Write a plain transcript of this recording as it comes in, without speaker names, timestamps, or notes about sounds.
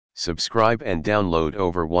Subscribe and download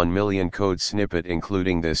over 1 million code snippet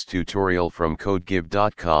including this tutorial from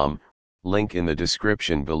codegive.com, link in the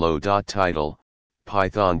description below. Title,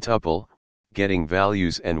 Python Tuple, Getting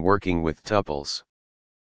Values and Working with Tuples.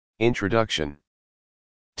 Introduction.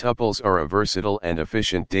 Tuples are a versatile and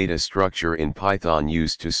efficient data structure in Python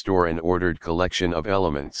used to store an ordered collection of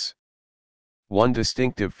elements. One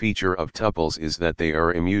distinctive feature of tuples is that they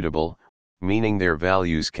are immutable, meaning their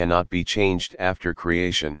values cannot be changed after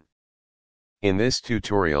creation. In this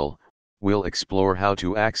tutorial, we'll explore how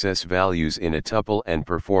to access values in a tuple and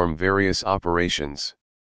perform various operations.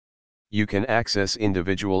 You can access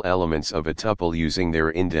individual elements of a tuple using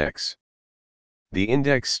their index. The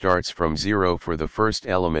index starts from 0 for the first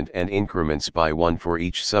element and increments by 1 for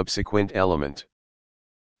each subsequent element.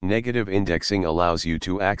 Negative indexing allows you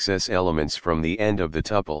to access elements from the end of the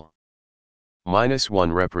tuple.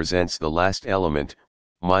 -1 represents the last element,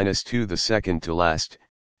 -2 the second to last,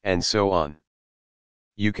 and so on.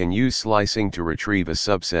 You can use slicing to retrieve a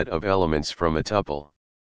subset of elements from a tuple.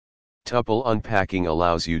 Tuple unpacking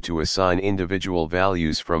allows you to assign individual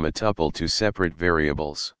values from a tuple to separate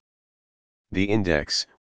variables. The index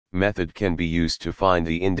method can be used to find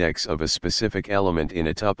the index of a specific element in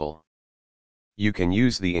a tuple. You can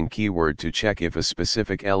use the in keyword to check if a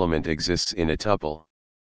specific element exists in a tuple.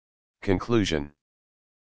 Conclusion.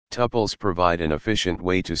 Tuples provide an efficient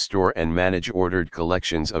way to store and manage ordered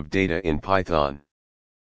collections of data in Python.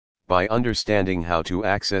 By understanding how to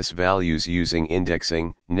access values using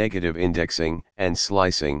indexing, negative indexing, and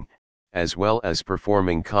slicing, as well as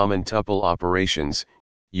performing common tuple operations,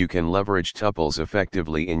 you can leverage tuples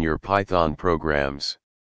effectively in your Python programs.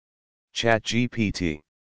 ChatGPT